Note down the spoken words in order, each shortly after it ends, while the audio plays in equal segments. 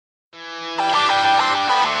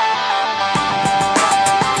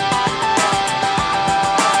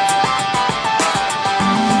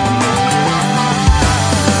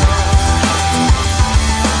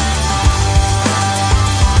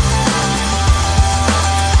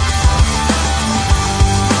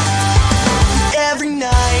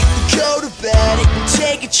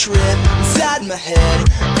trip inside my head,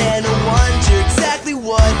 and I wonder exactly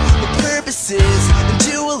what the purpose is. And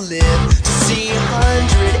do I live to see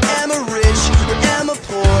 100? Am I rich or am I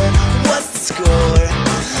poor? What's the score?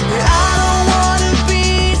 I don't wanna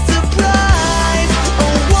be surprised. I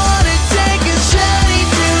wanna take a journey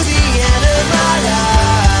to the end of my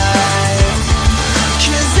life,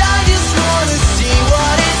 'cause I just wanna see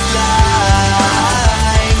what it's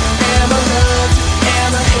like. Am I loved?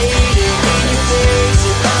 Am I hated? In your face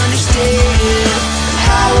or understated?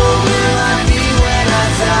 How old will I be when I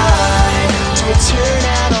die? Do it turn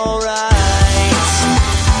out alright?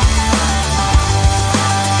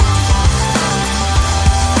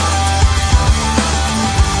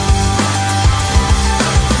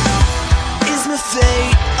 Is my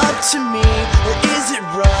fate up to me, or is it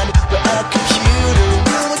run by a computer?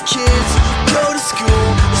 Will my kids go to school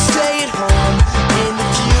or stay at home in the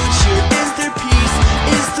future? Is there peace?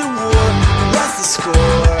 Is there war? What's the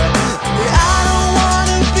score? I don't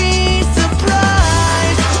wanna be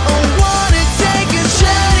surprised. I wanna take a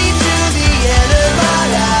journey to the end of my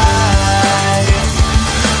life,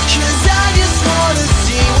 'cause I just wanna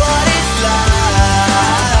see what it's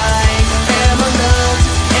like. Am I loved?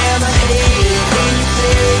 Am I hated? In your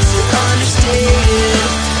face or understated?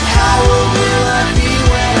 How old will I be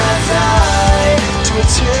when I die? Do it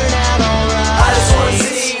turn out alright? I just wanna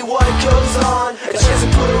see what goes on, a chance to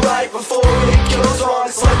put it right before it goes wrong.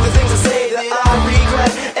 Select the things I say that I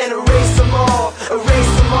regret and erase them all,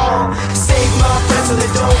 erase them all. Save my friends so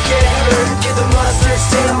they don't get hurt. Get the mustard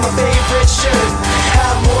stain on my favorite shirt.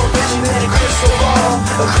 Have more vision than a crystal ball,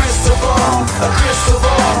 a crystal ball, a crystal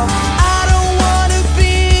ball. I don't wanna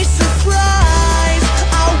be surprised.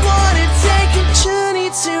 I wanna take a journey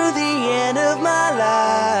to the end of my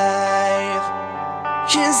life,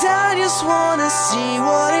 'cause I just wanna see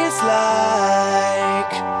what it's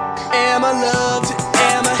like. Am I loved?